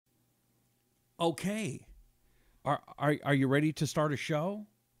Okay. Are you ready to start a show?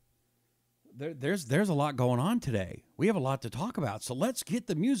 There's a lot going on today. We have a lot to talk about, so let's get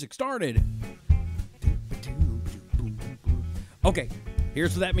the music started. Okay,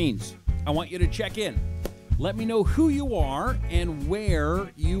 here's what that means. I want you to check in. Let me know who you are and where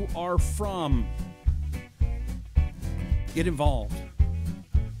you are from. Get involved.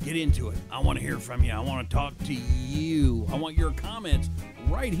 Get into it. I want to hear from you. I want to talk to you. I want your comments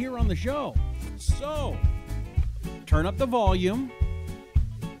right here on the show. So, turn up the volume.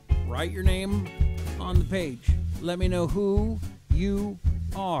 Write your name on the page. Let me know who you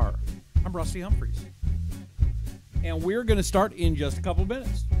are. I'm Rusty Humphries. And we're going to start in just a couple of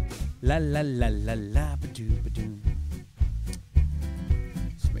minutes. La la la la la ba-doo ba-doo.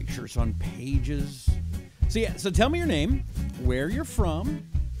 Let's make sure it's on pages. So tell me your name, where you're from.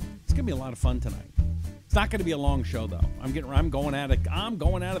 It's going to be a lot of fun tonight. It's not going to be a long show though. I'm going out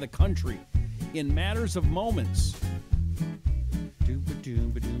of the country in matters of moments.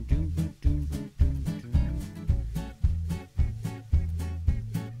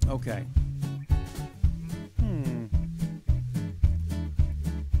 Okay.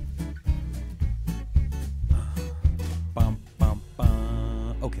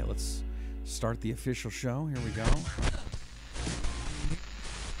 Okay, let's start the official show. Here we go.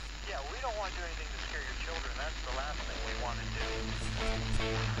 Yeah, we don't want to do anything to scare your children. That's the last thing we want to do.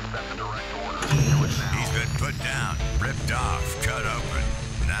 That's a direct order. Do it now. He's been put down, ripped off, cut open.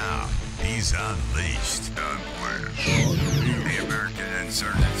 Now, he's unleashed. The American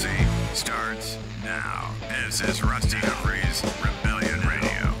insurgency starts now. This is Rusty Humphries, Rebellion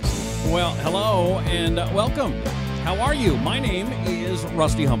Radio. Well, hello and welcome. How are you? My name is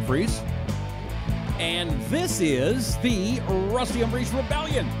Rusty Humphries, and this is the Rusty Humphries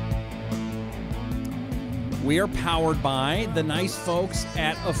Rebellion. We are powered by the nice folks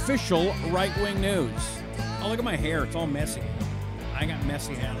at Official Right Wing News. Oh, look at my hair. It's all messy. I got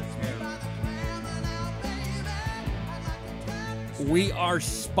messy hair. We are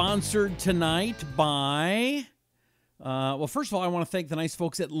sponsored tonight by... well, first of all, I want to thank the nice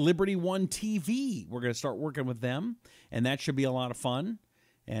folks at Liberty One TV. We're going to start working with them, and that should be a lot of fun.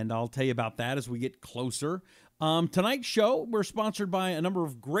 And I'll tell you about that as we get closer. Tonight's show, we're sponsored by a number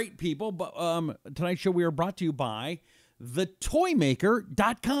of great people, but tonight's show we are brought to you by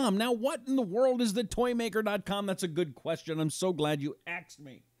thetoymaker.com. Now, what in the world is thetoymaker.com? That's a good question. I'm so glad you asked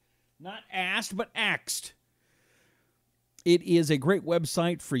me. Not asked, but axed. It is a great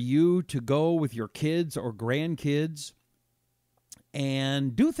website for you to go with your kids or grandkids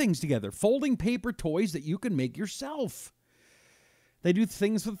and do things together. Folding paper toys that you can make yourself. They do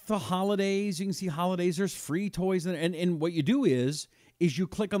things with the holidays. You can see holidays. There's free toys. And what you do is you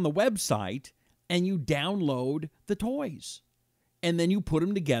click on the website and you download the toys. And then you put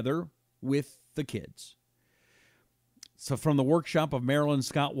them together with the kids. So from the workshop of Marilyn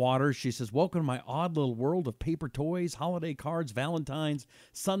Scott Waters, she says, welcome to my odd little world of paper toys, holiday cards, Valentine's,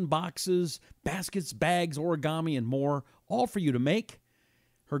 sun boxes, baskets, bags, origami, and more, all for you to make.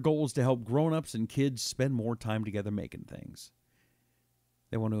 Her goal is to help grown-ups and kids spend more time together making things.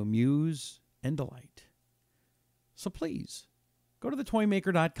 They want to amuse and delight. So please, go to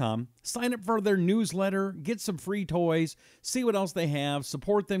thetoymaker.com, sign up for their newsletter, get some free toys, see what else they have,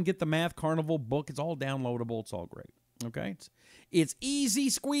 support them, get the Math Carnival book. It's all downloadable. It's all great. Okay, it's easy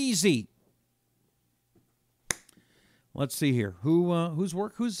squeezy. Let's see here.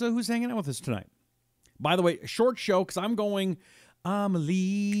 Who's hanging out with us tonight? By the way, a short show because I'm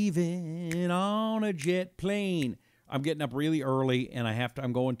leaving on a jet plane. I'm getting up really early and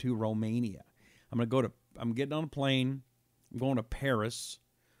I'm going to Romania. I'm getting on a plane. I'm going to Paris.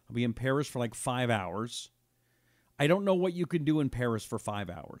 I'll be in Paris for like 5 hours. I don't know what you can do in Paris for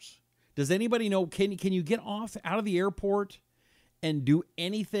 5 hours. Does anybody know, can you get out of the airport and do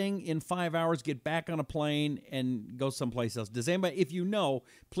anything in 5 hours, get back on a plane, and go someplace else? Does anybody, if you know,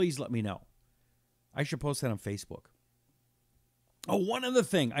 please let me know. I should post that on Facebook. Oh, one other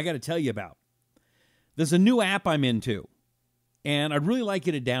thing I got to tell you about. There's a new app I'm into, and I'd really like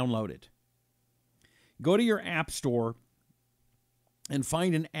you to download it. Go to your app store and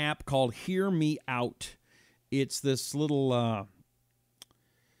find an app called Hear Me Out. It's this little...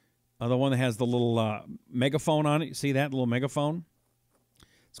 the one that has the little megaphone on it. You see that little megaphone?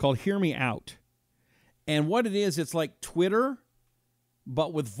 It's called Hear Me Out. And what it is, it's like Twitter,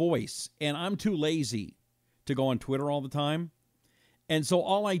 but with voice. And I'm too lazy to go on Twitter all the time. And so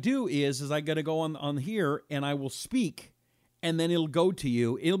all I do is I got to go on here, and I will speak, and then it'll go to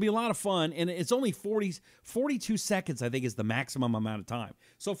you. It'll be a lot of fun, and it's only 42 seconds, I think, is the maximum amount of time.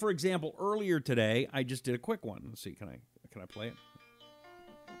 So, for example, earlier today, I just did a quick one. Let's see, can I play it?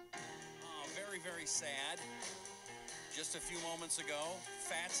 very sad. Just a few moments ago,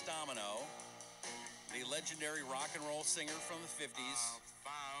 Fats Domino, the legendary rock and roll singer from the 50s,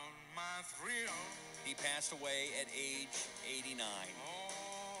 Found my thrill he passed away at age 89.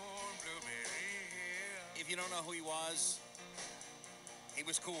 on Blueberry Hill. If you don't know who he was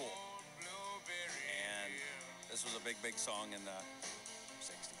cool. On Blueberry And Hill. this was a big, big song in the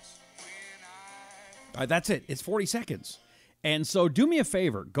 60s. When I All right, that's it. It's 40 seconds. And so do me a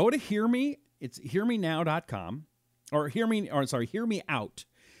favor. Go to Hear Me. It's hearmenow.com. Or Hear Me Out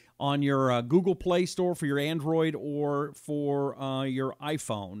on your Google Play Store for your Android or for your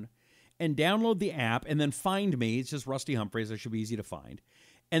iPhone. And download the app and then find me. It's just Rusty Humphries. It should be easy to find.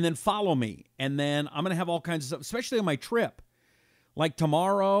 And then follow me. And then I'm going to have all kinds of stuff, especially on my trip. Like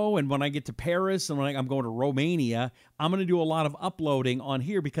tomorrow and when I get to Paris and when I'm going to Romania, I'm going to do a lot of uploading on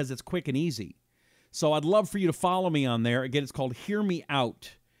here because it's quick and easy. So I'd love for you to follow me on there. Again, it's called Hear Me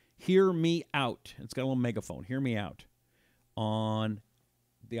Out. Hear Me Out. It's got a little megaphone. Hear Me Out on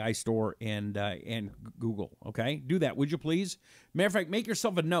the iStore and Google. Okay? Do that, would you please? Matter of fact, make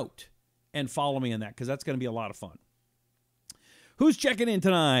yourself a note and follow me on that because that's going to be a lot of fun. Who's checking in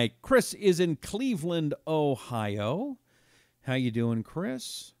tonight? Chris is in Cleveland, Ohio. How you doing,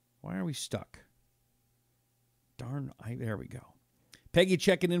 Chris? Why are we stuck? Darn, there we go. Peggy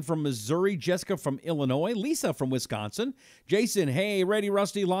checking in from Missouri. Jessica from Illinois. Lisa from Wisconsin. Jason, hey, ready,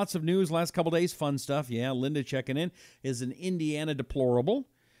 Rusty? Lots of news last couple days. Fun stuff. Yeah, Linda checking in is an Indiana deplorable.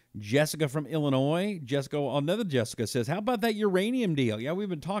 Jessica from Illinois. Another Jessica says, how about that uranium deal? Yeah, we've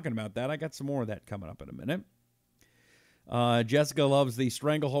been talking about that. I got some more of that coming up in a minute. Jessica loves the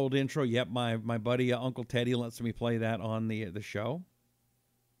Stranglehold intro. Yep, my buddy Uncle Teddy lets me play that on the show.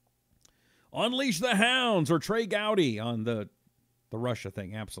 Unleash the Hounds or Trey Gowdy on the Russia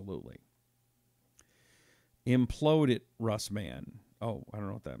thing. Absolutely. Implode it, Russ Man. Oh, I don't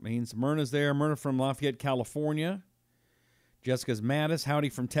know what that means. Myrna's there. Myrna from Lafayette, California. Jessica's Mattis. Howdy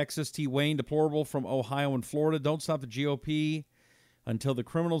from Texas. T. Wayne. Deplorable from Ohio and Florida. Don't stop the GOP until the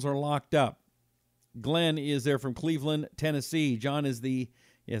criminals are locked up. Glenn is there from Cleveland, Tennessee. John is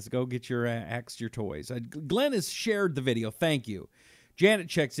yes, go get your axe, your toys. Glenn has shared the video. Thank you. Janet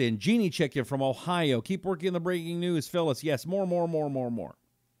checks in. Jeannie checked in from Ohio. Keep working on the breaking news, Phyllis. Yes, more.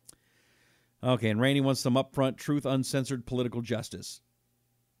 Okay, and Rainey wants some upfront, truth, uncensored political justice.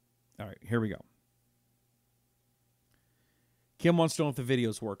 All right, here we go. Kim wants to know if the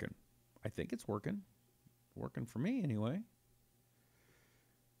video's working. I think it's working. Working for me, anyway.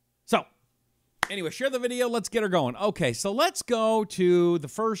 So, anyway, share the video. Let's get her going. Okay, so let's go to the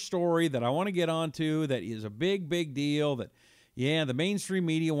first story that I want to get onto that is a big, big deal that, yeah, the mainstream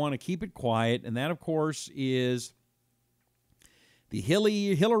media want to keep it quiet, and that, of course, is the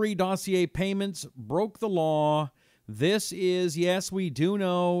Hillary dossier payments broke the law. This is, yes, we do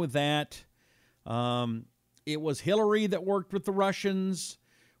know that it was Hillary that worked with the Russians.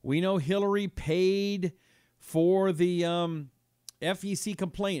 We know Hillary paid for the FEC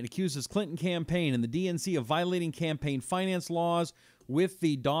complaint. It accuses Clinton campaign and the DNC of violating campaign finance laws with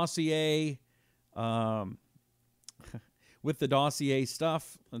the dossier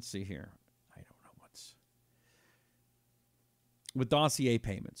stuff. Let's see here. I don't know what's with dossier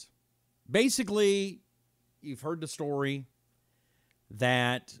payments. Basically, you've heard the story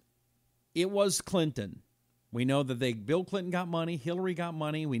that it was Clinton. We know that Bill Clinton got money, Hillary got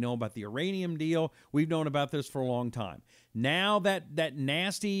money. We know about the uranium deal. We've known about this for a long time. Now that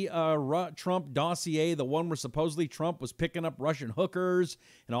nasty Trump dossier, the one where supposedly Trump was picking up Russian hookers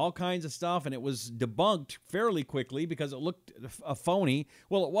and all kinds of stuff, and it was debunked fairly quickly because it looked phony.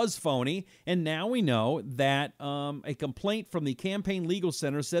 Well, it was phony, and now we know that a complaint from the Campaign Legal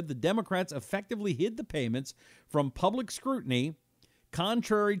Center said the Democrats effectively hid the payments from public scrutiny.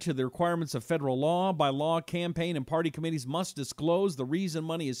 Contrary to the requirements of federal law, by law, campaign and party committees must disclose the reason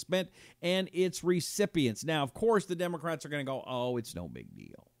money is spent and its recipients. Now, of course, the Democrats are going to go, oh, it's no big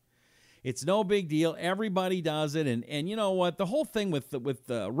deal. It's no big deal. Everybody does it. And you know what? The whole thing with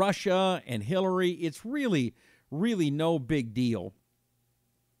Russia and Hillary, it's really, really no big deal.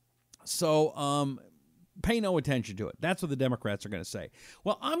 So pay no attention to it. That's what the Democrats are going to say.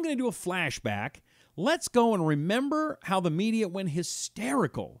 Well, I'm going to do a flashback. Let's go and remember how the media went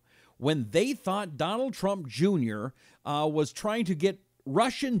hysterical when they thought Donald Trump Jr. Was trying to get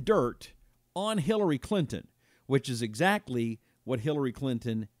Russian dirt on Hillary Clinton, which is exactly what Hillary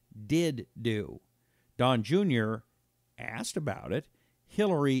Clinton did do. Don Jr. asked about it.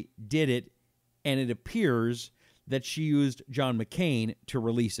 Hillary did it, and it appears that she used John McCain to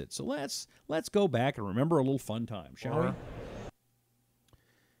release it. So let's go back and remember a little fun time, shall we?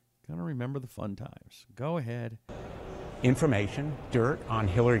 Gonna remember the fun times. Go ahead. Information, dirt on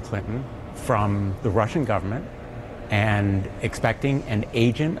Hillary Clinton from the Russian government and expecting an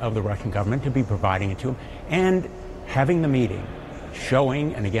agent of the Russian government to be providing it to him, and having the meeting,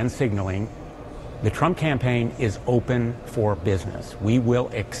 showing and again signaling the Trump campaign is open for business. We will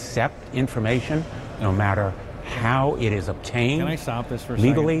accept information no matter how it is obtained. Can I stop this for a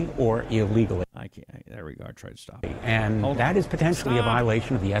legally second? or illegally. I can't. There we go. I tried to stop it. And that is potentially a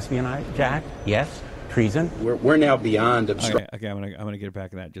violation of the Espionage Act. Yes, treason. We're now beyond obstruction. Okay, I'm gonna get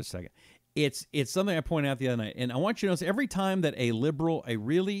back to that in just a second. It's something I pointed out the other night, and I want you to notice every time that a liberal, a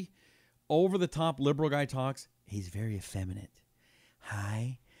really over-the-top liberal guy talks, he's very effeminate.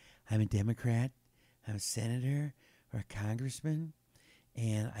 Hi, I'm a Democrat. I'm a senator or a congressman,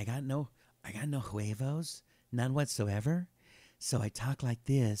 and I got no huevos, none whatsoever. So I talk like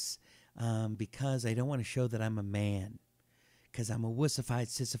this because I don't want to show that I'm a man, because I'm a wussified,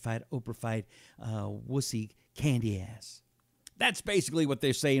 sissified, oprahfied, wussy candy ass. That's basically what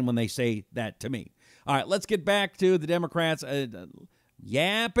they're saying when they say that to me. All right, let's get back to the Democrats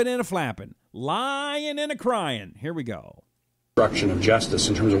yapping and a flapping, lying and a crying. Here we go. Obstruction of justice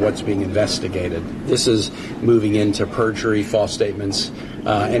in terms of what's being investigated. This is moving into perjury, false statements,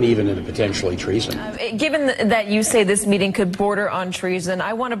 and even into potentially treason. Given that you say this meeting could border on treason,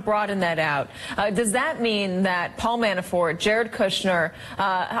 I want to broaden that out. Does that mean that Paul Manafort, Jared Kushner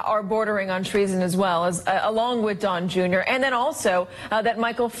are bordering on treason as well, as along with Don Jr., and then also that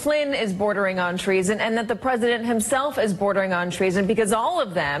Michael Flynn is bordering on treason, and that the president himself is bordering on treason, because all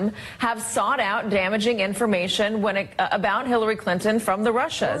of them have sought out damaging information about Hillary Clinton from the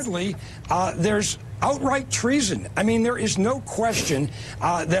Russians? Thirdly, there's outright treason. I mean, there is no question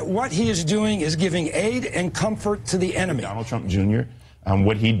that what he is doing is giving aid and comfort to the enemy. Donald Trump Jr.,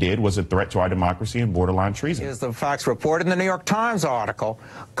 what he did was a threat to our democracy and borderline treason. Is the facts reported in the New York Times article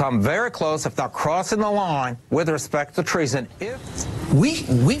come very close, if not crossing the line, with respect to treason.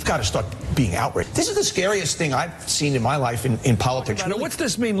 We've got to start being outraged. This is the scariest thing I've seen in my life in politics. Now, what's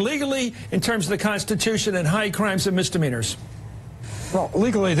this mean legally in terms of the Constitution and high crimes and misdemeanors? Well,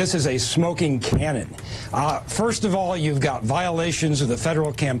 legally, this is a smoking cannon. First of all, you've got violations of the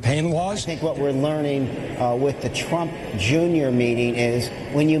federal campaign laws. I think what we're learning with the Trump Jr. meeting is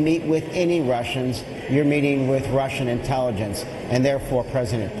when you meet with any Russians, you're meeting with Russian intelligence, and therefore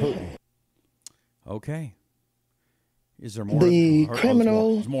President Putin. Okay. Is there more? The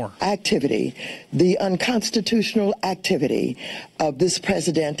criminal activity, the unconstitutional activity of this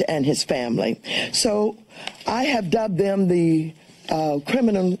president and his family. So I have dubbed them the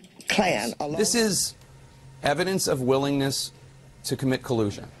criminal clan. This is evidence of willingness to commit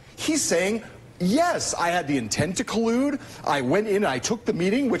collusion. He's saying, yes, I had the intent to collude. I went in and I took the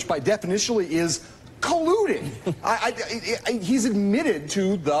meeting, which by definition is colluding. He's admitted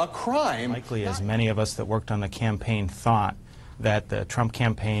to the crime. Likely, as many of us that worked on the campaign thought that the Trump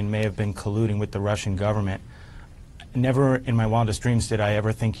campaign may have been colluding with the Russian government, never in my wildest dreams did I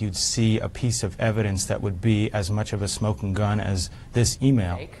ever think you'd see a piece of evidence that would be as much of a smoking gun as this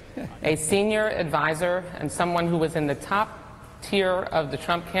email. A senior advisor and someone who was in the top tier of the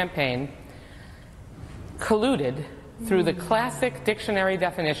Trump campaign colluded through the classic dictionary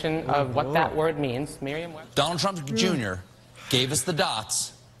definition of what that word means. Merriam-Webster. Donald Trump Jr. gave us the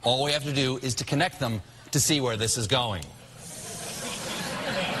dots. All we have to do is to connect them to see where this is going.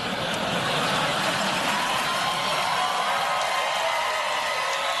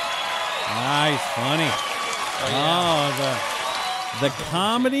 Nice, funny. The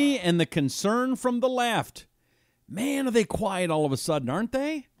comedy and the concern from the left. Man, are they quiet all of a sudden, aren't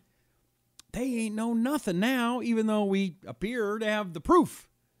they? They ain't know nothing now, even though we appear to have the proof.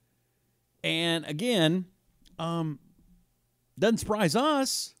 And again, doesn't surprise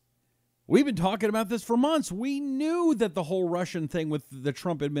us. We've been talking about this for months. We knew that the whole Russian thing with the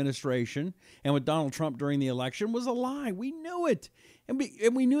Trump administration and with Donald Trump during the election was a lie. We knew it. And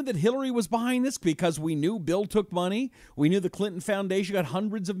we knew that Hillary was behind this because we knew Bill took money. We knew the Clinton Foundation got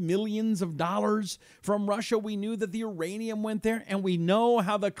hundreds of millions of dollars from Russia. We knew that the uranium went there. And we know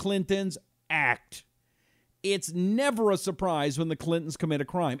how the Clintons act. It's never a surprise when the Clintons commit a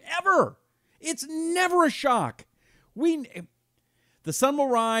crime. Ever. It's never a shock. The sun will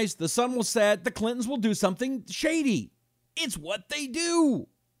rise, the sun will set, the Clintons will do something shady. It's what they do.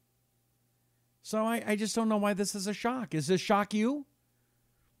 So I just don't know why this is a shock. Does this shock you?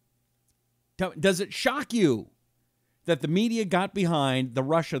 Does it shock you that the media got behind the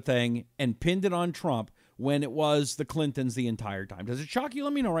Russia thing and pinned it on Trump when it was the Clintons the entire time? Does it shock you?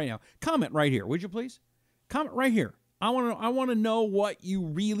 Let me know right now. Comment right here, would you please? Comment right here. I want to know what you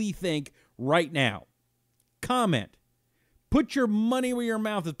really think right now. Comment. Put your money where your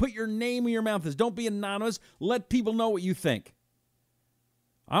mouth is. Put your name where your mouth is. Don't be anonymous. Let people know what you think.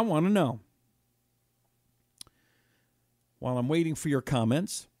 I want to know. While I'm waiting for your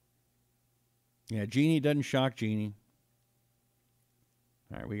comments. Yeah, Jeannie doesn't shock Jeannie.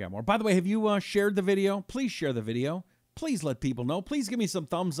 All right, we got more. By the way, have you shared the video? Please share the video. Please let people know. Please give me some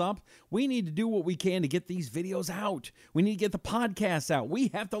thumbs up. We need to do what we can to get these videos out. We need to get the podcasts out. We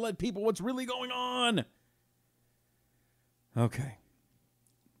have to let people what's really going on. Okay.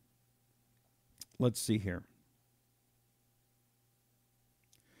 Let's see here.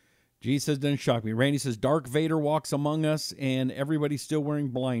 G says, doesn't shock me. Randy says, Dark Vader walks among us and everybody's still wearing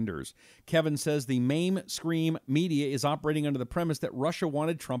blinders. Kevin says, the mainstream media is operating under the premise that Russia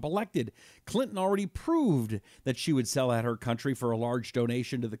wanted Trump elected. Clinton already proved that she would sell out her country for a large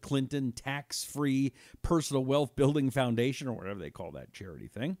donation to the Clinton Tax-Free Personal Wealth Building Foundation, or whatever they call that charity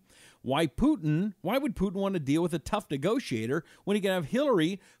thing. Why would Putin want to deal with a tough negotiator when he can have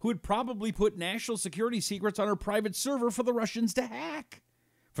Hillary, who would probably put national security secrets on her private server for the Russians to hack?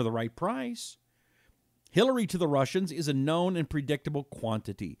 For the right price. Hillary to the Russians is a known and predictable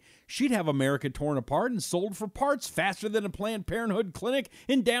quantity. She'd have America torn apart and sold for parts faster than a Planned Parenthood clinic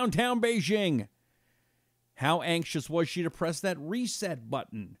in downtown Beijing. How anxious was she to press that reset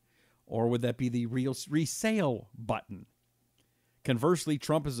button? Or would that be the real resale button? Conversely,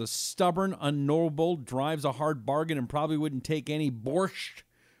 Trump is a stubborn, unknowable, drives a hard bargain, and probably wouldn't take any borscht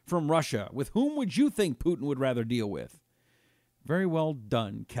from Russia. With whom would you think Putin would rather deal with? Very well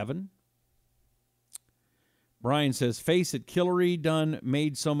done, Kevin. Brian says, face it, Hillary done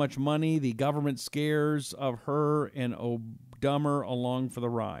made so much money, the government scares of her and Obama along for the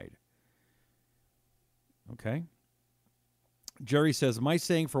ride. Okay. Jerry says, my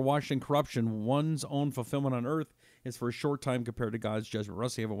saying for Washington corruption, one's own fulfillment on earth is for a short time compared to God's judgment.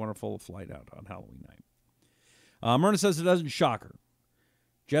 Rusty, have a wonderful flight out on Halloween night. Myrna says it doesn't shock her.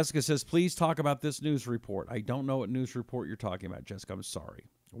 Jessica says, please talk about this news report. I don't know what news report you're talking about, Jessica. I'm sorry.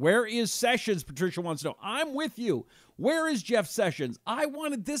 Where is Sessions? Patricia wants to know. I'm with you. Where is Jeff Sessions? I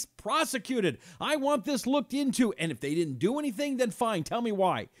wanted this prosecuted. I want this looked into. And if they didn't do anything, then fine. Tell me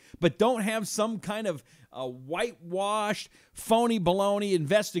why. But don't have some kind of whitewashed, phony baloney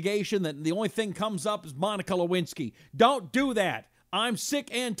investigation that the only thing comes up is Monica Lewinsky. Don't do that. I'm sick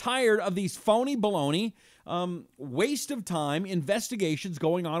and tired of these phony baloney, waste of time investigations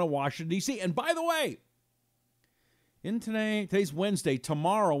going on in Washington, D.C. And by the way, today's Wednesday,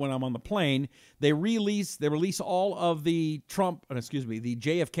 tomorrow when I'm on the plane, they release all of the the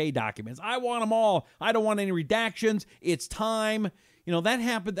JFK documents. I want them all. I don't want any redactions. It's time. You know, that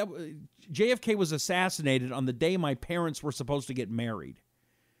happened. JFK was assassinated on the day my parents were supposed to get married.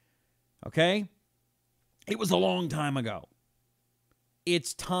 Okay? It was a long time ago.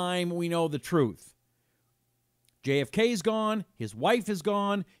 It's time we know the truth. JFK's gone. His wife is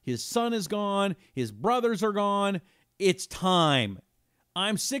gone. His son is gone. His brothers are gone. It's time.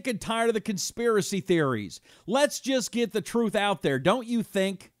 I'm sick and tired of the conspiracy theories. Let's just get the truth out there, don't you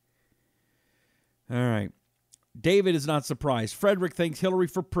think? All right. David is not surprised. Frederick thanks Hillary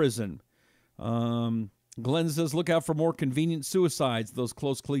for prison. Glenn says, look out for more convenient suicides, those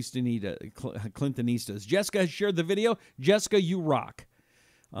close Clintonistas. Jessica has shared the video. Jessica, you rock.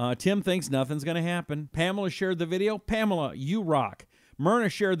 Tim thinks nothing's going to happen. Pamela shared the video. Pamela, you rock. Myrna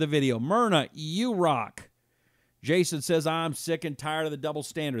shared the video. Myrna, you rock. Jason says, I'm sick and tired of the double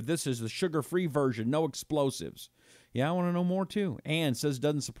standard. This is the sugar-free version. No explosives. Yeah, I want to know more, too. Ann says,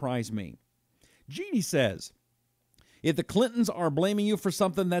 doesn't surprise me. Jeannie says, if the Clintons are blaming you for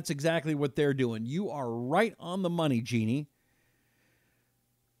something, that's exactly what they're doing. You are right on the money, Jeannie.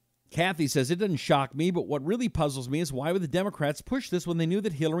 Kathy says, it doesn't shock me, but what really puzzles me is why would the Democrats push this when they knew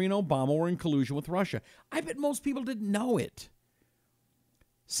that Hillary and Obama were in collusion with Russia? I bet most people didn't know it.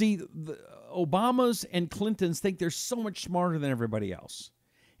 See, the Obamas and Clintons think they're so much smarter than everybody else.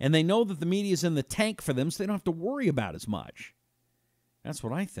 And they know that the media is in the tank for them, so they don't have to worry about as much. That's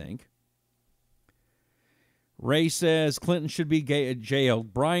what I think. Ray says Clinton should be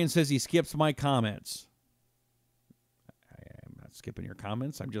jailed. Brian says he skips my comments. I'm not skipping your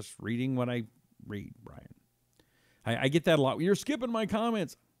comments. I'm just reading what I read, Brian. I get that a lot. You're skipping my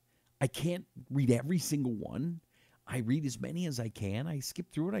comments. I can't read every single one. I read as many as I can. I skip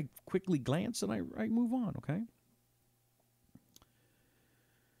through it. I quickly glance, and I move on, okay?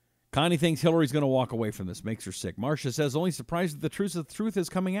 Connie thinks Hillary's going to walk away from this. Makes her sick. Marcia says, only surprised that the truth is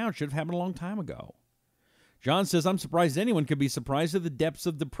coming out. Should have happened a long time ago. John says, I'm surprised anyone could be surprised at the depths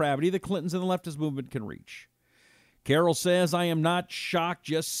of depravity the Clintons and the leftist movement can reach. Carol says, I am not shocked,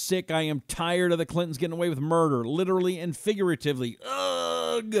 just sick. I am tired of the Clintons getting away with murder, literally and figuratively.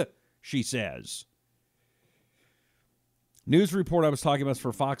 Ugh, she says. News report I was talking about is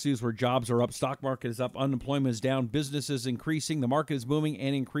for Fox News, where jobs are up, stock market is up, unemployment is down, business is increasing, the market is booming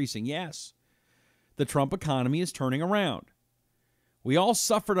and increasing. Yes, the Trump economy is turning around. We all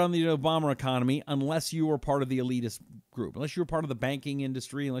suffered on the Obama economy unless you were part of the elitist group, unless you were part of the banking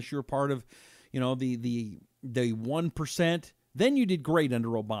industry, unless you were part of, the 1%. Then you did great under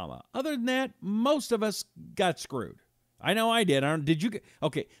Obama. Other than that, most of us got screwed. I know I did. Did you?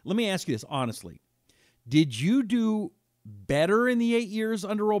 Okay, let me ask you this honestly. Did you do better in the 8 years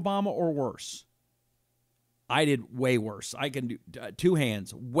under Obama or worse? I did way worse. I can do two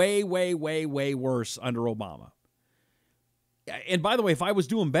hands. Way, way, way, way worse under Obama. And by the way, if I was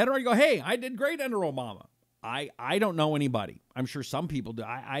doing better, I'd go, hey, I did great under Obama. I don't know anybody. I'm sure some people do.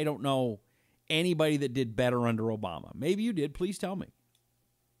 I don't know anybody that did better under Obama. Maybe you did. Please tell me.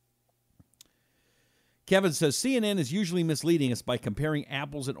 Kevin says, CNN is usually misleading us by comparing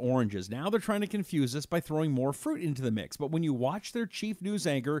apples and oranges. Now they're trying to confuse us by throwing more fruit into the mix. But when you watch their chief news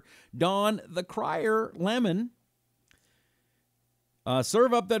anchor, Don the Crier Lemon,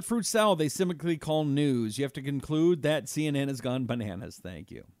 serve up that fruit salad they simply call news, you have to conclude that CNN has gone bananas.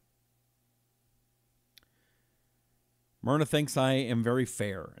 Thank you. Myrna thinks I am very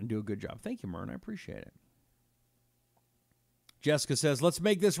fair and do a good job. Thank you, Myrna. I appreciate it. Jessica says, let's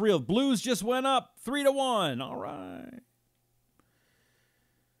make this real. Blues just went up 3-1. All right.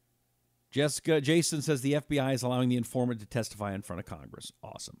 Jason says the FBI is allowing the informant to testify in front of Congress.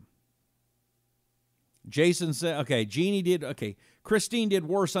 Awesome. Jason said, okay, Jeannie did, okay, Christine did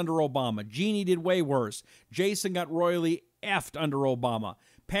worse under Obama. Jeannie did way worse. Jason got royally effed under Obama.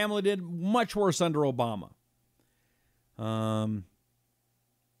 Pamela did much worse under Obama.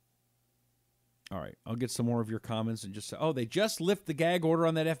 All right, I'll get some more of your comments and just say, oh, they just lift the gag order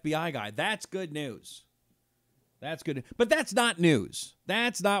on that FBI guy. That's good news. That's good. But that's not news.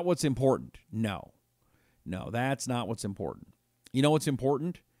 That's not what's important. No, that's not what's important. You know what's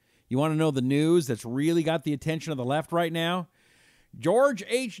important? You want to know the news that's really got the attention of the left right now? George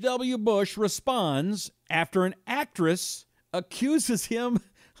H.W. Bush responds after an actress accuses him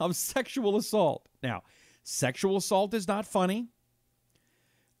of sexual assault. Now, sexual assault is not funny.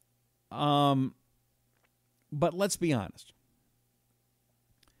 But let's be honest.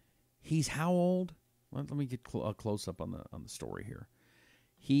 He's how old? Let me get a close-up on the story here.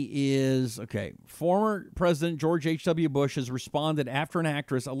 He is, okay, former President George H.W. Bush has responded after an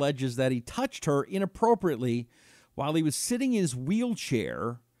actress alleges that he touched her inappropriately while he was sitting in his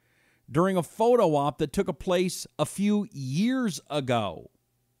wheelchair during a photo op that took place a few years ago.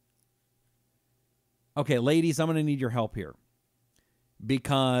 Okay, ladies, I'm going to need your help here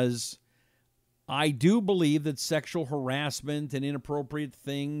because I do believe that sexual harassment and inappropriate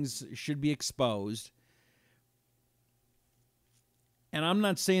things should be exposed. And I'm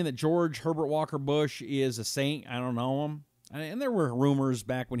not saying that George Herbert Walker Bush is a saint. I don't know him. And there were rumors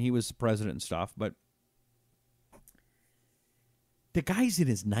back when he was president and stuff, but the guy's in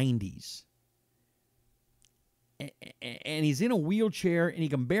his 90s. And he's in a wheelchair and he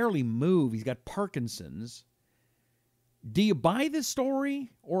can barely move. He's got Parkinson's. Do you buy this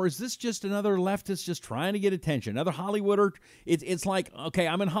story, or is this just another leftist just trying to get attention? Another Hollywooder? It's like, okay,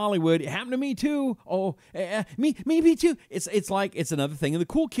 I'm in Hollywood. It happened to me too. Oh, me too. It's like it's another thing in the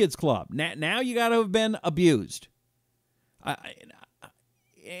cool kids club. Now you got to have been abused. And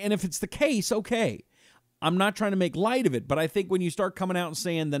if it's the case, okay. I'm not trying to make light of it, but I think when you start coming out and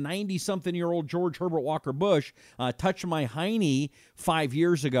saying the 90-something-year-old George Herbert Walker Bush touched my hiney 5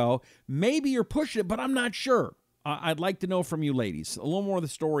 years ago, maybe you're pushing it, but I'm not sure. I'd like to know from you ladies. A little more of the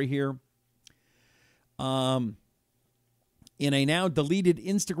story here. In a now deleted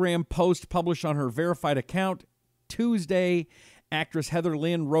Instagram post published on her verified account Tuesday, actress Heather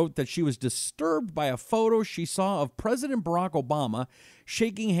Lynn wrote that she was disturbed by a photo she saw of President Barack Obama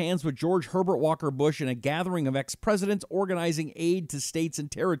shaking hands with George Herbert Walker Bush in a gathering of ex-presidents organizing aid to states and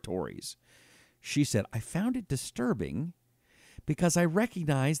territories. She said, I found it disturbing because I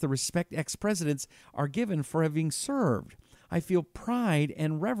recognize the respect ex-presidents are given for having served. I feel pride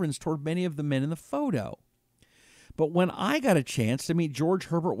and reverence toward many of the men in the photo. But when I got a chance to meet George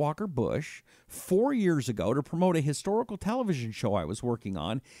Herbert Walker Bush 4 years ago to promote a historical television show I was working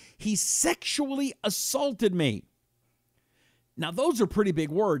on, he sexually assaulted me. Now, those are pretty big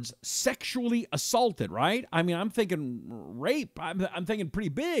words, sexually assaulted, right? I mean, I'm thinking rape. I'm thinking pretty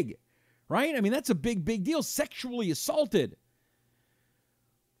big, right? I mean, that's a big deal, sexually assaulted.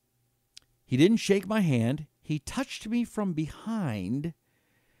 He didn't shake my hand. He touched me from behind,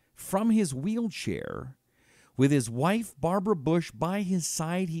 from his wheelchair. With his wife, Barbara Bush, by his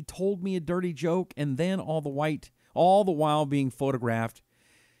side, he told me a dirty joke, and then all the while being photographed,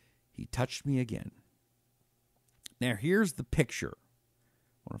 he touched me again. Now, here's the picture.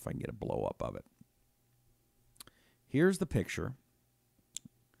 I wonder if I can get a blow-up of it. Here's the picture.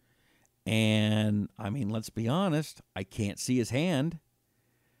 And, I mean, let's be honest. I can't see his hand.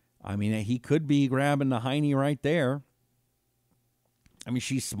 I mean, he could be grabbing the hiney right there. I mean,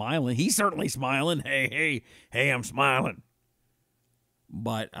 she's smiling. He's certainly smiling. Hey, I'm smiling.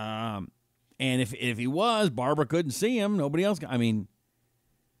 But, and if he was, Barbara couldn't see him. Nobody else. I mean,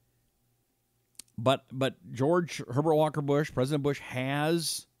 but George Herbert Walker Bush, President Bush,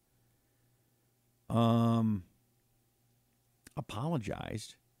 has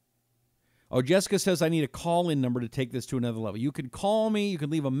apologized. Oh, Jessica says I need a call-in number to take this to another level. You can call me. You can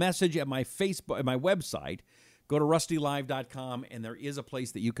leave a message at my Facebook, at my website. Go to rustylive.com, and there is a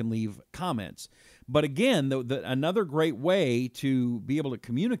place that you can leave comments. But again, another great way to be able to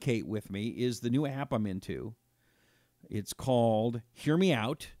communicate with me is the new app I'm into. It's called Hear Me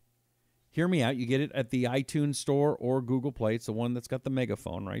Out. Hear Me Out. You get it at the iTunes Store or Google Play. It's the one that's got the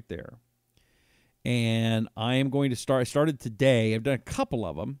megaphone right there. And I am going to start. I started today. I've done a couple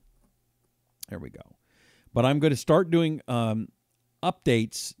of them. There we go. But I'm going to start doing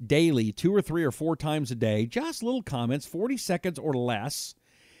updates daily, 2 or 3 or 4 times a day, just little comments, 40 seconds or less.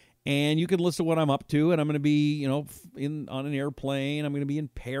 And you can listen to what I'm up to. And I'm going to be, on an airplane. I'm going to be in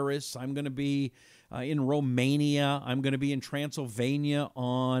Paris. I'm going to be in Romania. I'm going to be in Transylvania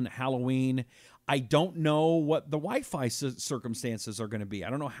on Halloween. I don't know what the Wi-Fi circumstances are going to be. I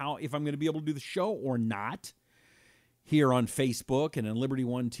don't know if I'm going to be able to do the show or not here on Facebook and on Liberty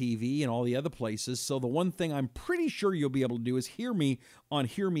One TV and all the other places. So the one thing I'm pretty sure you'll be able to do is hear me on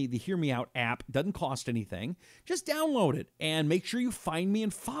the Hear Me Out app. Doesn't cost anything. Just download it and make sure you find me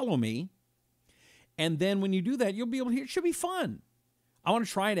and follow me. And then when you do that, you'll be able to hear. It should be fun. I want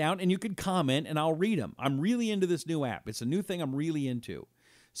to try it out, and you can comment, and I'll read them. I'm really into this new app. It's a new thing I'm really into.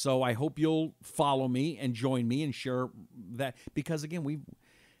 So I hope you'll follow me and join me and share that. Because, again,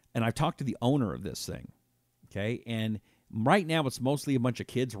 I've talked to the owner of this thing. Okay, and right now it's mostly a bunch of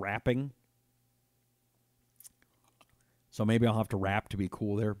kids rapping. So maybe I'll have to rap to be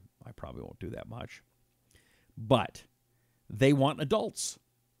cool there. I probably won't do that much. But they want adults.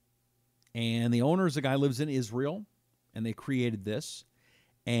 And the owner is a guy who lives in Israel, and they created this.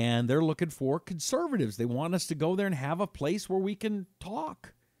 And they're looking for conservatives. They want us to go there and have a place where we can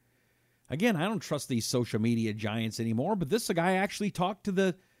talk. Again, I don't trust these social media giants anymore, but this guy actually talked to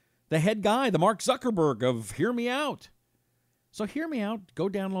the head guy, the Mark Zuckerberg of Hear Me Out. So Hear Me Out. Go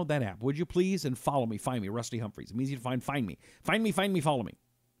download that app, would you please? And follow me. Find me, Rusty Humphries. I'm easy to find. Find me. Find me, follow me.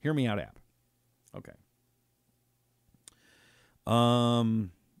 Hear Me Out app. Okay.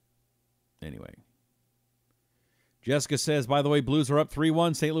 Anyway. Jessica says, by the way, Blues are up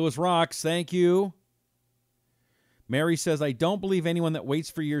 3-1. St. Louis rocks. Thank you. Mary says, I don't believe anyone that waits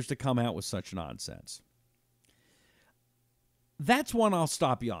for years to come out with such nonsense. That's one I'll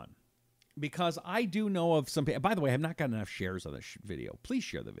stop you on. Because I do know of some people. By the way, I have not got enough shares of this video. Please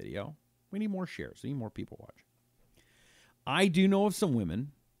share the video. We need more shares. We need more people watching. I do know of some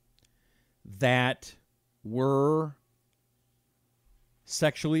women that were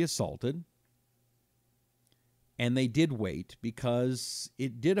sexually assaulted. And they did wait because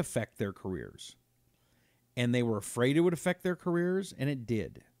it did affect their careers. And they were afraid it would affect their careers, and it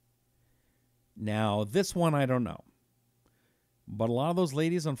did. Now, this one, I don't know. But a lot of those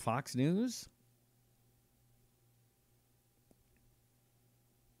ladies on Fox News,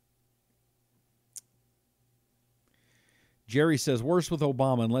 Jerry says, worse with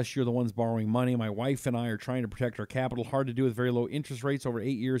Obama, unless you're the ones borrowing money. My wife and I are trying to protect our capital. Hard to do with very low interest rates over 8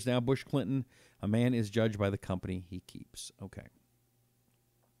 years now. Bush Clinton, a man is judged by the company he keeps. Okay.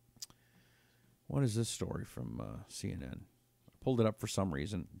 What is this story from CNN? I pulled it up for some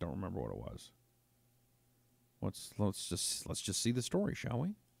reason. Don't remember what it was. Let's just see the story, shall we?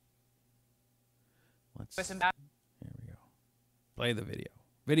 There we go. Play the video.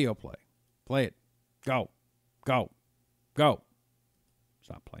 Video play. Play it. Go. Go. Go.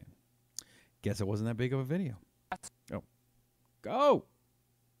 Stop playing. Guess it wasn't that big of a video. Go. Go.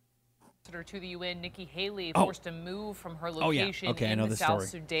 To the UN, Nikki Haley forced to move from her location in the South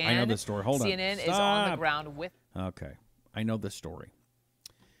Sudan. I know this story. Hold on. CNN is on the ground with. Okay. I know this story.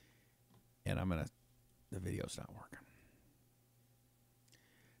 And the video's not working.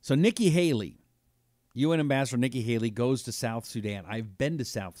 So Nikki Haley, UN Ambassador Nikki Haley, goes to South Sudan. I've been to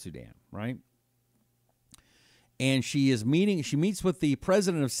South Sudan, right? And she meets with the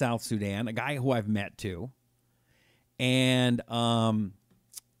president of South Sudan, a guy who I've met too. And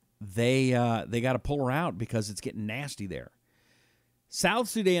they got to pull her out because it's getting nasty there. South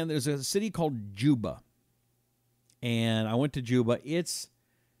Sudan, there's a city called Juba. And I went to Juba. It's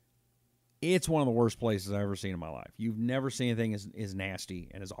It's one of the worst places I've ever seen in my life. You've never seen anything as nasty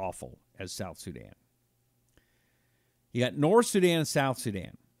and as awful as South Sudan. You got North Sudan and South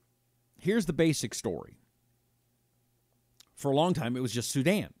Sudan. Here's the basic story. For a long time, it was just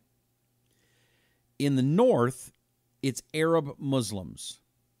Sudan. In the north, it's Arab Muslims.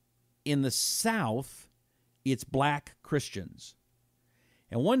 In the south, it's black Christians.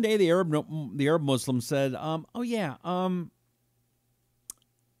 And one day, the Arab Muslims said, oh, yeah,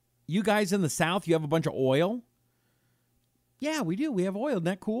 you guys in the south, you have a bunch of oil? Yeah, we do. We have oil. Isn't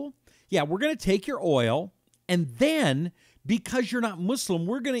that cool? Yeah, we're going to take your oil, and then, because you're not Muslim,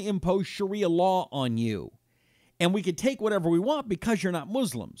 we're going to impose Sharia law on you. And we can take whatever we want because you're not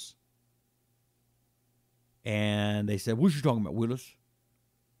Muslims. And they said, what are you talking about, Willis?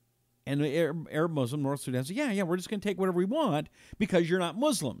 And the Arab Muslim, North Sudan, said, yeah, we're just going to take whatever we want because you're not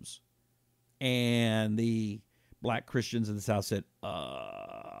Muslims. And the black Christians in the south said,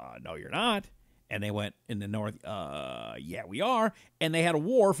 no, you're not. And they went in the north, yeah, we are. And they had a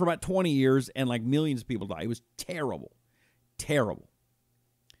war for about 20 years, and like millions of people died. It was terrible, terrible.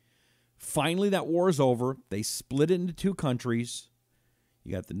 Finally, that war is over. They split it into two countries.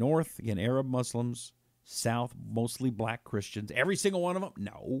 You got the north, again, Arab Muslims, south, mostly black Christians. Every single one of them?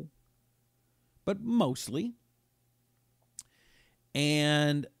 No. But mostly.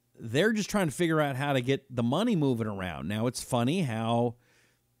 And they're just trying to figure out how to get the money moving around. Now, it's funny how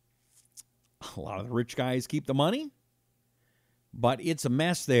a lot of the rich guys keep the money, but it's a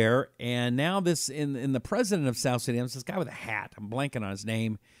mess there. And now this, in the president of South Sudan, this guy with a hat. I'm blanking on his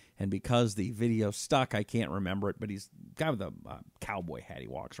name. And because the video stuck, I can't remember it, but he's the guy with a cowboy hat. He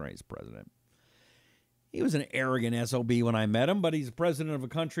walks around, he's president. He was an arrogant SOB when I met him, but he's president of a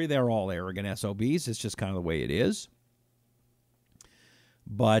country. They're all arrogant SOBs. It's just kind of the way it is.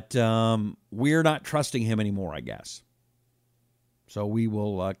 But we're not trusting him anymore, I guess. So we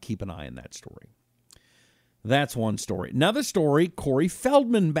will keep an eye on that story. That's one story. Another story, Corey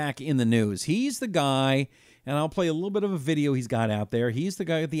Feldman back in the news. He's the guy, and I'll play a little bit of a video he's got out there. He's the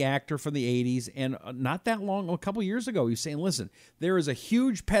guy, the actor from the 80s, and not that long, a couple years ago, he was saying, listen, there is a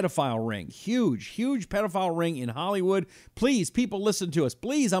huge pedophile ring, huge pedophile ring in Hollywood. Please, people, listen to us.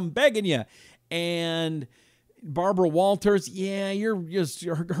 Please, I'm begging you. And Barbara Walters, yeah,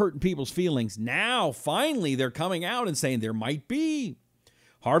 you're hurting people's feelings. Now, finally, they're coming out and saying there might be.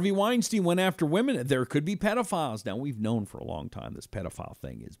 Harvey Weinstein went after women. There could be pedophiles. Now, we've known for a long time this pedophile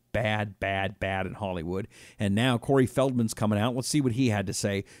thing is bad, bad, bad in Hollywood. And now Corey Feldman's coming out. Let's see what he had to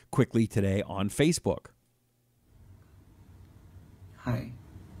say quickly today on Facebook. Hi,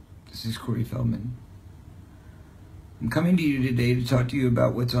 this is Corey Feldman. I'm coming to you today to talk to you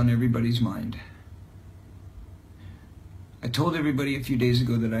about what's on everybody's mind. I told everybody a few days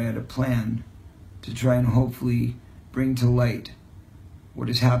ago that I had a plan to try and hopefully bring to light what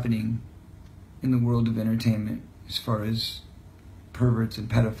is happening in the world of entertainment as far as perverts and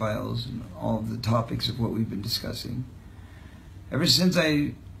pedophiles and all of the topics of what we've been discussing. Ever since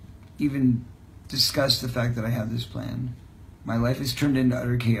I even discussed the fact that I have this plan, my life has turned into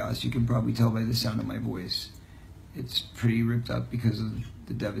utter chaos. You can probably tell by the sound of my voice. It's pretty ripped up because of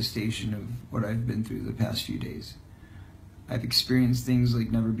the devastation of what I've been through the past few days. I've experienced things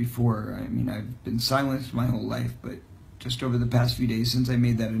like never before. I mean, I've been silenced my whole life, but just over the past few days since I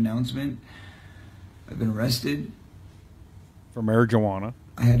made that announcement, I've been arrested. For marijuana.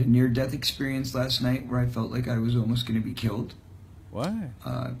 I had a near-death experience last night where I felt like I was almost going to be killed. Why?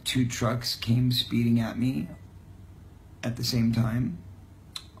 2 trucks came speeding at me at the same time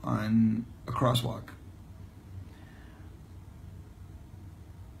on a crosswalk.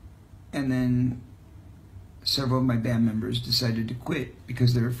 And then several of my band members decided to quit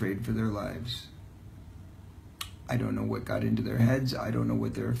because they're afraid for their lives. I don't know what got into their heads. I don't know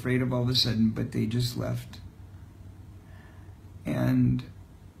what they're afraid of all of a sudden, but they just left. And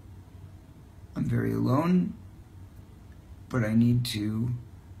I'm very alone, but I need to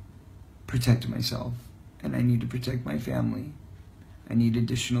protect myself, and I need to protect my family. I need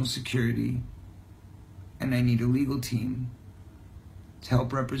additional security, and I need a legal team to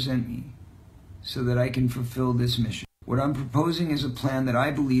help represent me so that I can fulfill this mission. What I'm proposing is a plan that I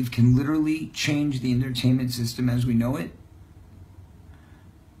believe can literally change the entertainment system as we know it.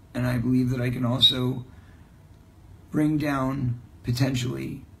 And I believe that I can also bring down,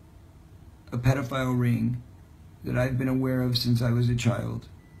 potentially, a pedophile ring that I've been aware of since I was a child.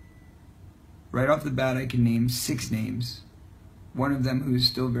 Right off the bat, I can name 6 names. One of them who is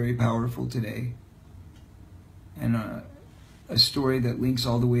still very powerful today. And a story that links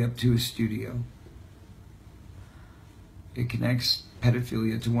all the way up to a studio. It connects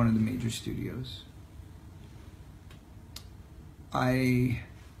pedophilia to one of the major studios. I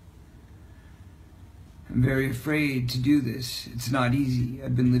I'm very afraid to do this. It's not easy.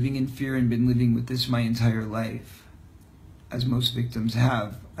 I've been living in fear and been living with this my entire life. As most victims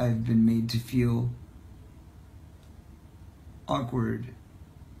have, I've been made to feel awkward,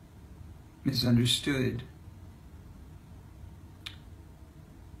 misunderstood,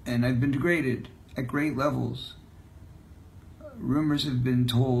 and I've been degraded at great levels. Rumors have been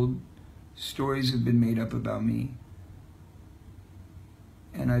told, stories have been made up about me,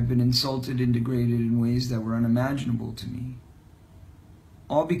 and I've been insulted and degraded in ways that were unimaginable to me,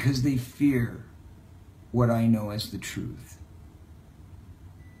 all because they fear what I know as the truth.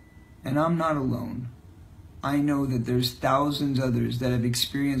 And I'm not alone. I know that there's thousands others that have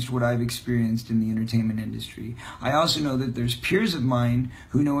experienced what I've experienced in the entertainment industry. I also know that there's peers of mine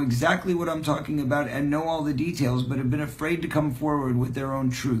who know exactly what I'm talking about and know all the details, but have been afraid to come forward with their own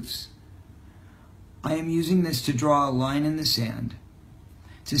truths. I am using this to draw a line in the sand,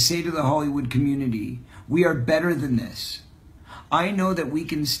 to say to the Hollywood community, we are better than this. I know that we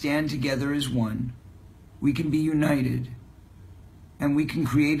can stand together as one. We can be united, and we can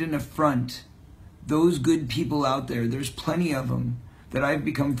create an affront. Those good people out there, there's plenty of them that I've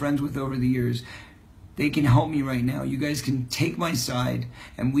become friends with over the years. They can help me right now. You guys can take my side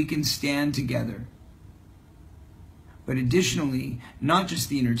and we can stand together. But additionally, not just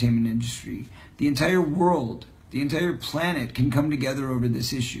the entertainment industry, the entire world, the entire planet can come together over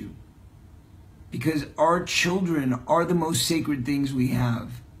this issue. Because our children are the most sacred things we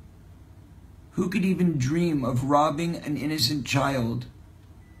have. Who could even dream of robbing an innocent child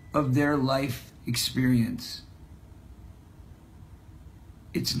of their life experience?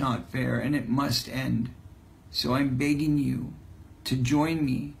 It's not fair and it must end. So I'm begging you to join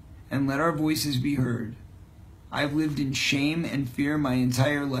me and let our voices be heard. I've lived in shame and fear my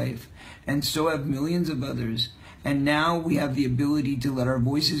entire life, and so have millions of others, and now we have the ability to let our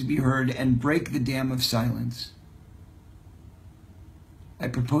voices be heard and break the dam of silence. I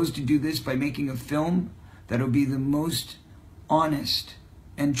propose to do this by making a film that'll be the most honest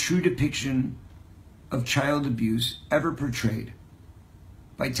and true depiction of child abuse ever portrayed,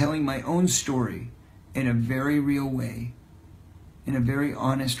 by telling my own story in a very real way, in a very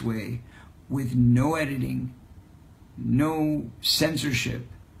honest way, with no editing, no censorship,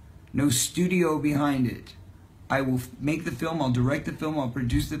 no studio behind it. I will make the film, I'll direct the film, I'll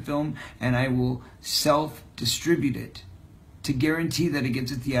produce the film, and I will self-distribute it to guarantee that it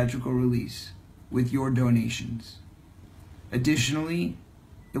gets a theatrical release with your donations. Additionally,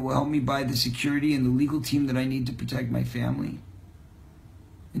 it will help me buy the security and the legal team that I need to protect my family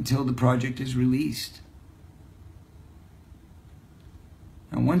until the project is released.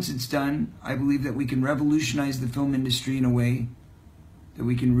 And once it's done, I believe that we can revolutionize the film industry in a way that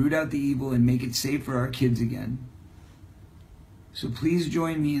we can root out the evil and make it safe for our kids again. So please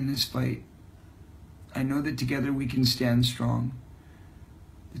join me in this fight. I know that together we can stand strong.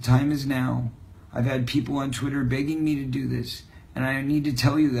 The time is now. I've had people on Twitter begging me to do this. And I need to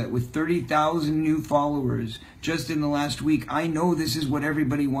tell you that with 30,000 new followers just in the last week, I know this is what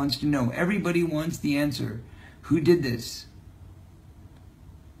everybody wants to know. Everybody wants the answer. Who did this?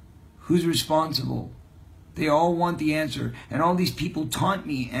 Who's responsible? They all want the answer. And all these people taunt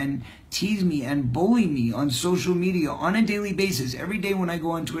me and tease me and bully me on social media on a daily basis. Every day when I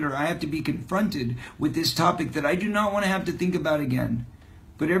go on Twitter, I have to be confronted with this topic that I do not want to have to think about again.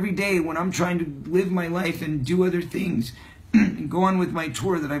 But every day when I'm trying to live my life and do other things, and go on with my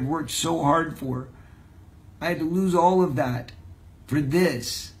tour that I've worked so hard for, I had to lose all of that for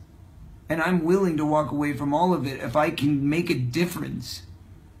this. And I'm willing to walk away from all of it if I can make a difference.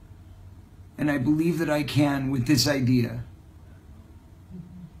 And I believe that I can with this idea.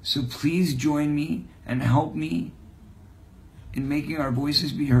 So please join me and help me in making our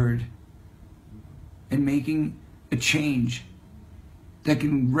voices be heard and making a change that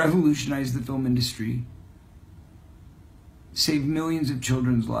can revolutionize the film industry, save millions of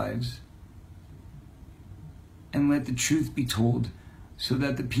children's lives, and let the truth be told so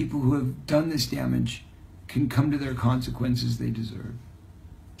that the people who have done this damage can come to their consequences they deserve.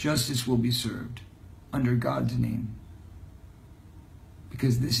 Justice will be served under God's name,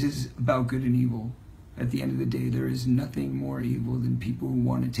 because this is about good and evil. At the end of the day, there is nothing more evil than people who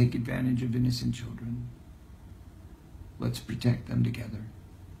want to take advantage of innocent children. Let's protect them together.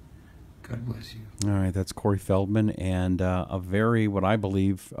 God bless you. All right, that's Corey Feldman, and a very, what I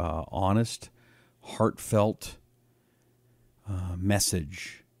believe, honest, heartfelt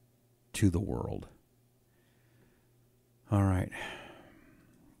message to the world. All right.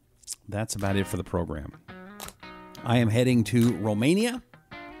 That's about it for the program. I am heading to Romania.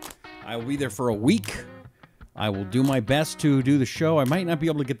 I will be there for a week. I will do my best to do the show. I might not be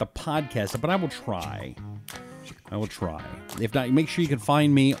able to get the podcast, but I will try. I will try. If not, make sure you can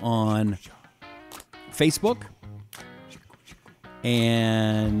find me on Facebook.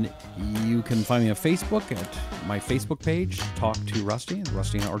 And you can find me on Facebook at my Facebook page, Talk to Rusty,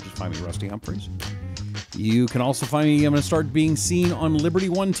 or just find me Rusty Humphries. You can also find me, I'm going to start being seen on Liberty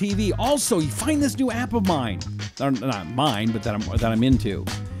One TV. Also, you find this new app of mine. Not mine, but that I'm into.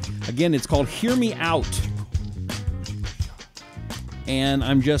 Again, it's called Hear Me Out. And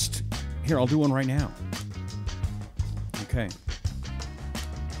I'm just, here, I'll do one right now. Okay.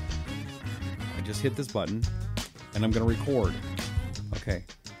 I just hit this button, and I'm going to record. Okay.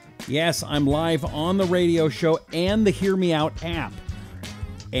 Yes, I'm live on the radio show and the Hear Me Out app.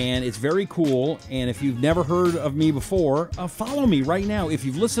 And it's very cool. And if you've never heard of me before, follow me right now. If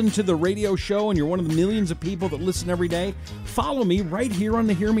you've listened to the radio show and you're one of the millions of people that listen every day, follow me right here on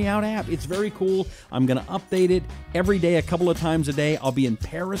the Hear Me Out app. It's very cool. I'm going to update it every day, a couple of times a day. I'll be in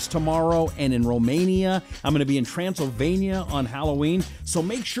Paris tomorrow and in Romania. I'm going to be in Transylvania on Halloween. So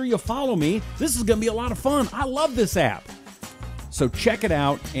make sure you follow me. This is going to be a lot of fun. I love this app. So check it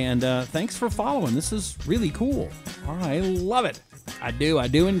out. And thanks for following. This is really cool. All right, I love it. I do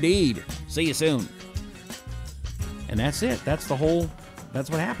indeed. See you soon. And that's it. That's what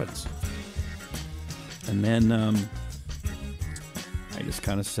happens. And then I just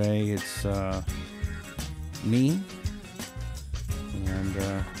kind of say it's me and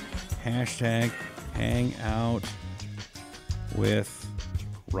hashtag hang out with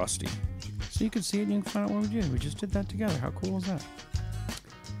Rusty. So you can see it and you can find out what we did. We just did that together. How cool is that?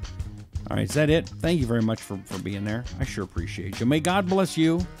 All right, is that it? Thank you very much for being there. I sure appreciate you. May God bless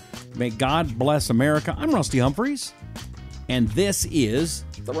you. May God bless America. I'm Rusty Humphries, and this is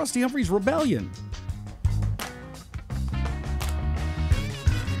the Rusty Humphries Rebellion.